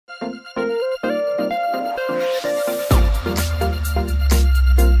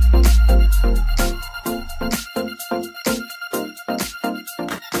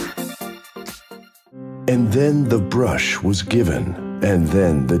And then the brush was given, and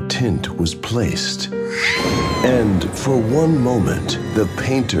then the tint was placed. And for one moment, the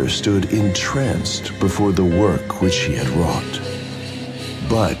painter stood entranced before the work which he had wrought.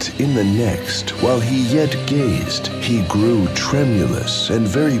 But in the next, while he yet gazed, he grew tremulous and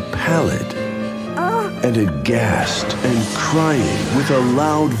very pallid, and aghast and crying with a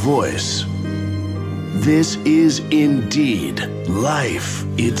loud voice, "This is indeed life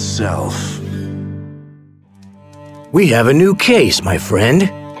itself." We have a new case, my friend.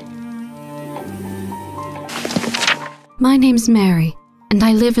 My name's Mary, and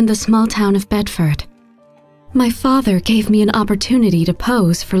I live in the small town of Bedford. My father gave me an opportunity to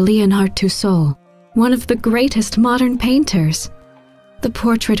pose for Léonard Tussaud, one of the greatest modern painters. The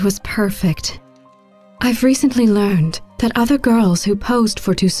portrait was perfect. I've recently learned that other girls who posed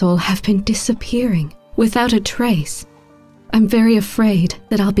for Tussaud have been disappearing without a trace. I'm very afraid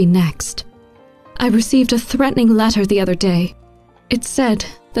that I'll be next. I received a threatening letter the other day. It said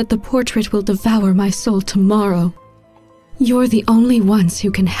that the portrait will devour my soul tomorrow. You're the only ones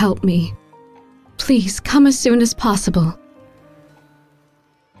who can help me. Please come as soon as possible.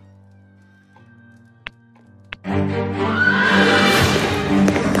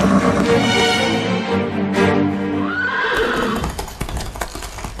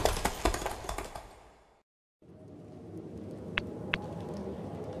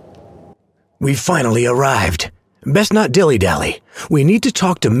 We finally arrived. Best not dilly-dally. We need to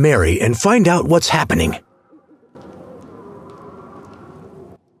talk to Mary and find out what's happening.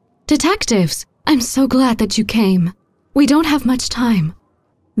 Detectives, I'm so glad that you came. We don't have much time.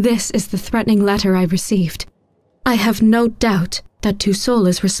 This is the threatening letter I received. I have no doubt that Tussaud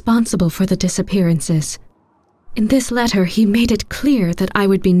is responsible for the disappearances. In this letter, he made it clear that I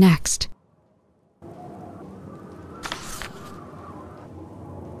would be next.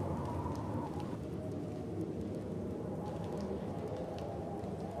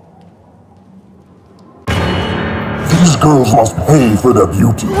 These girls must pay for their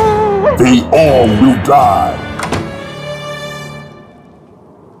beauty. They all will die.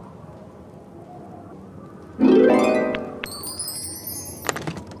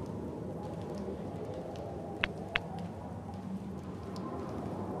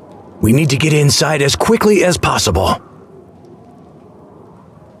 We need to get inside as quickly as possible.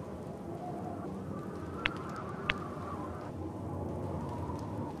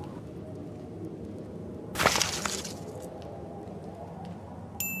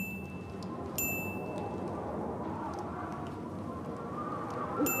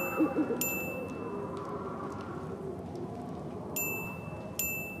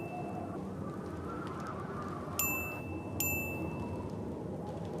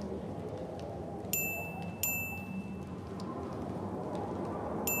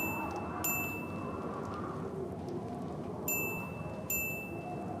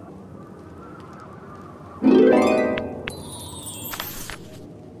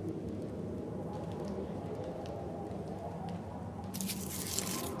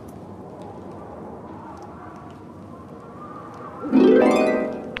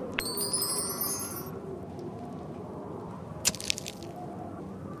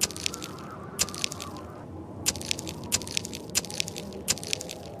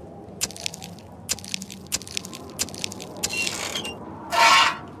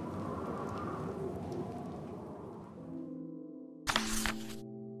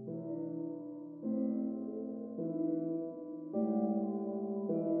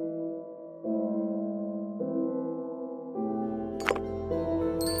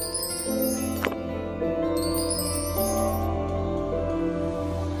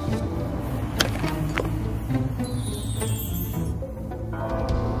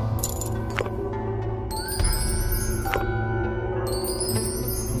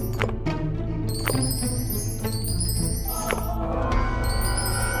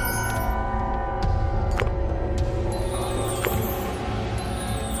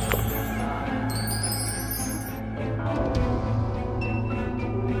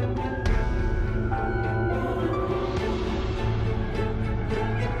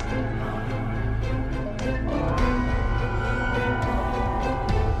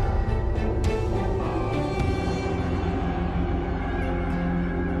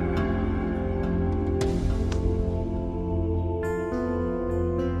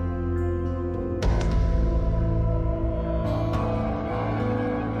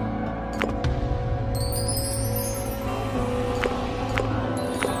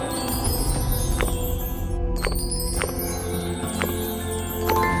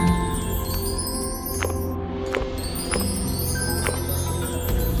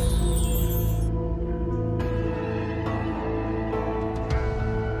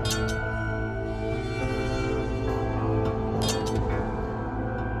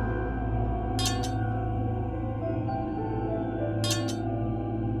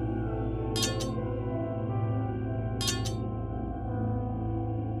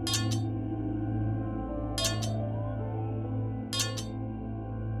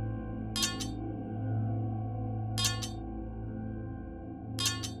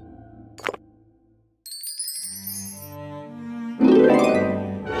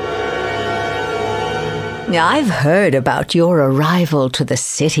 I've heard about your arrival to the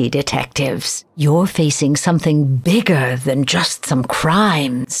city, detectives. You're facing something bigger than just some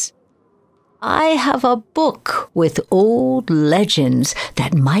crimes. I have a book with old legends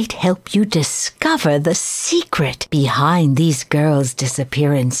that might help you discover the secret behind these girls'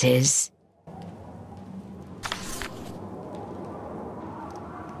 disappearances.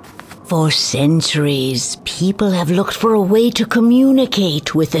 For centuries, people have looked for a way to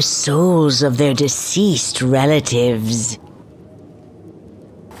communicate with the souls of their deceased relatives.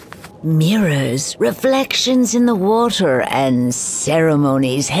 Mirrors, reflections in the water, and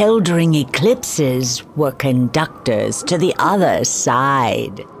ceremonies held during eclipses were conductors to the other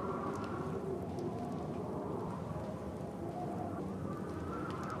side.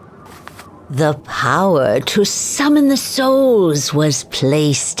 The power to summon the souls was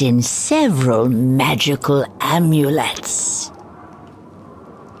placed in several magical amulets.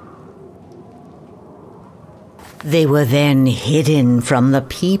 They were then hidden from the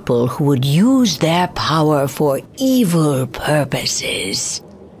people who would use their power for evil purposes.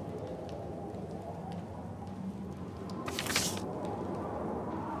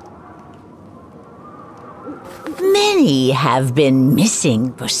 Many have been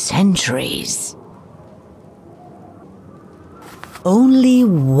missing for centuries. Only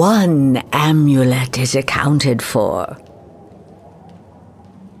one amulet is accounted for.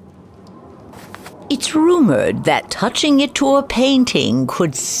 It's rumored that touching it to a painting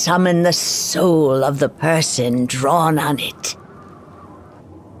could summon the soul of the person drawn on it.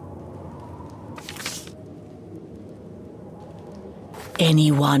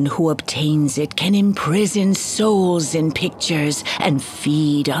 Anyone who obtains it can imprison souls in pictures and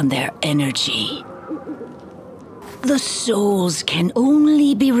feed on their energy. The souls can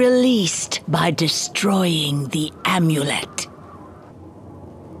only be released by destroying the amulet.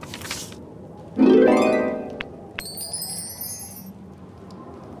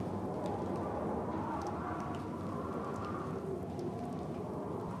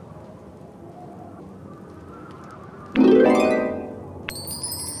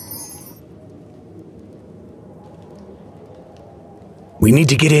 We need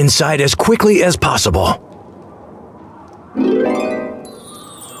to get inside as quickly as possible.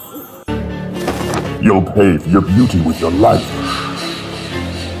 You'll pay for your beauty with your life.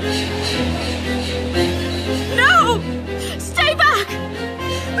 No! Stay back!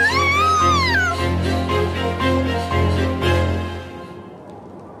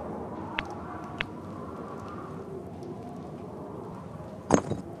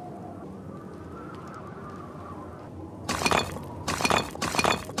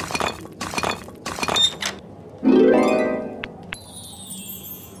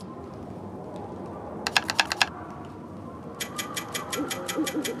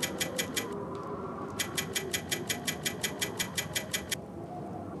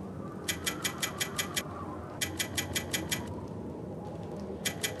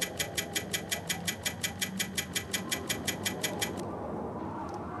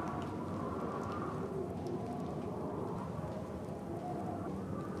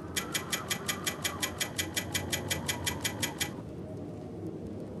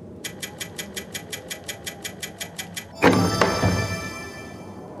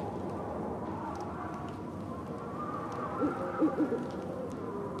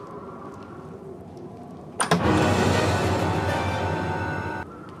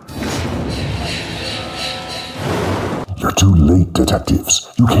 You're too late,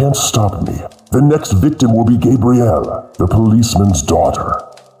 detectives. You can't stop me. The next victim will be Gabrielle, the policeman's daughter.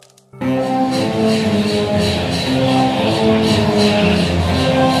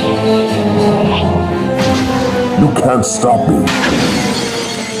 You can't stop me.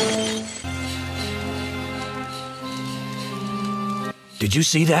 Did you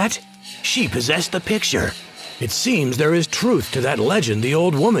see that? She possessed the picture. It seems there is truth to that legend the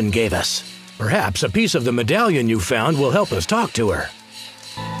old woman gave us. Perhaps a piece of the medallion you found will help us talk to her.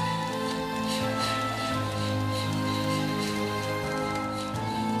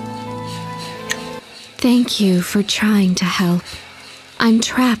 Thank you for trying to help. I'm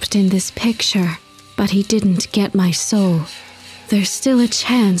trapped in this picture, but he didn't get my soul. There's still a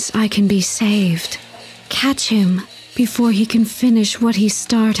chance I can be saved. Catch him before he can finish what he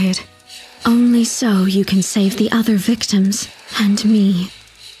started. Only so you can save the other victims and me.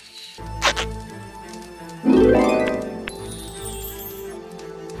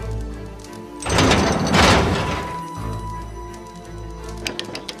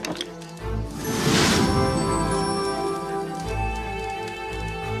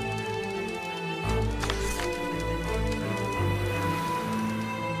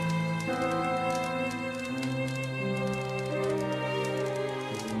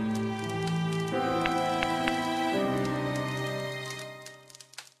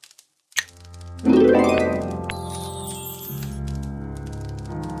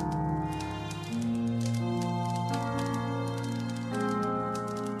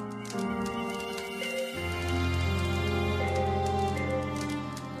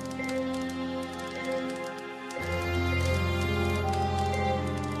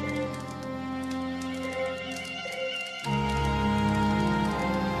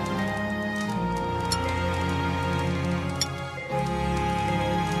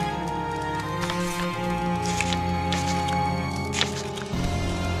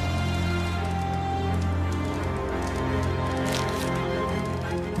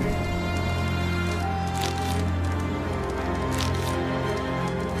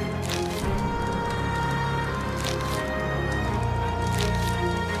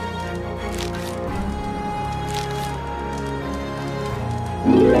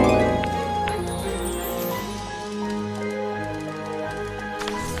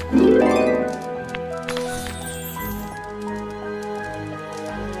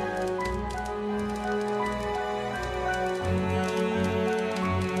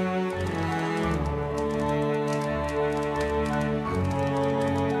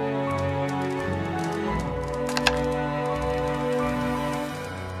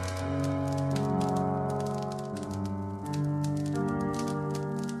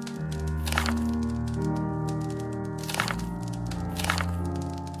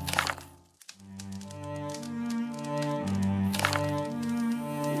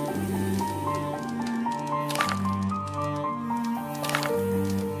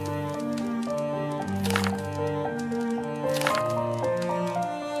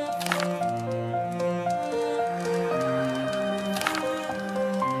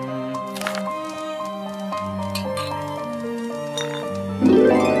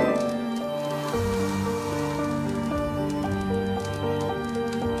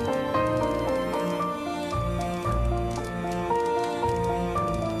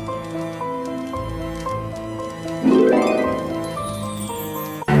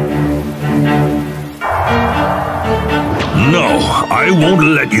 No, I won't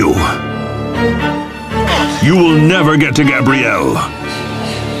let you. You will never get to Gabrielle.